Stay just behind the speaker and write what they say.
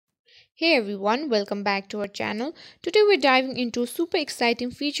Hey everyone, welcome back to our channel. Today we're diving into a super exciting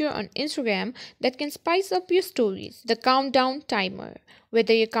feature on Instagram that can spice up your stories, the countdown timer.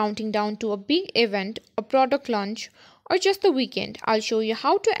 Whether you're counting down to a big event, a product launch, or just the weekend, I'll show you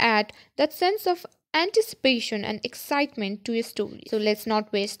how to add that sense of anticipation and excitement to your story. So let's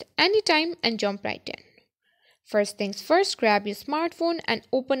not waste any time and jump right in. First things first, grab your smartphone and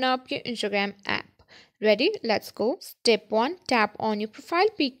open up your Instagram app. Ready? Let's go. Step 1. Tap on your profile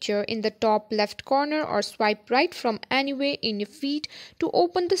picture in the top left corner or swipe right from anywhere in your feed to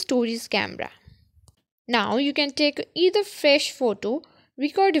open the stories camera. Now you can take either fresh photo,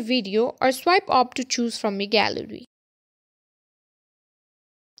 record a video or swipe up to choose from your gallery.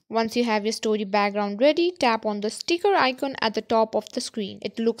 Once you have your story background ready, tap on the sticker icon at the top of the screen.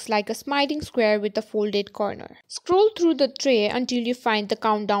 It looks like a smiling square with a folded corner. Scroll through the tray until you find the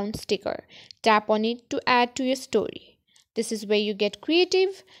countdown sticker. Tap on it to add to your story. This is where you get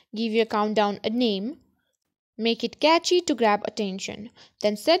creative, give your countdown a name, make it catchy to grab attention.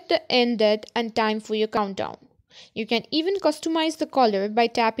 Then set the end date and time for your countdown. You can even customize the color by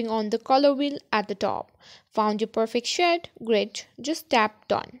tapping on the color wheel at the top. Found your perfect shade? Great, just tap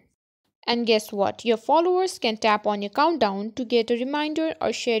done. And guess what? Your followers can tap on your countdown to get a reminder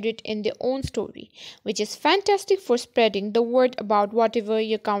or share it in their own story, which is fantastic for spreading the word about whatever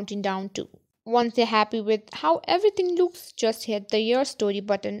you're counting down to. Once you're happy with how everything looks, just hit the Your Story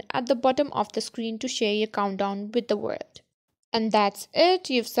button at the bottom of the screen to share your countdown with the world. And that's it.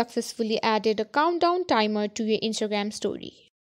 You've successfully added a countdown timer to your Instagram story.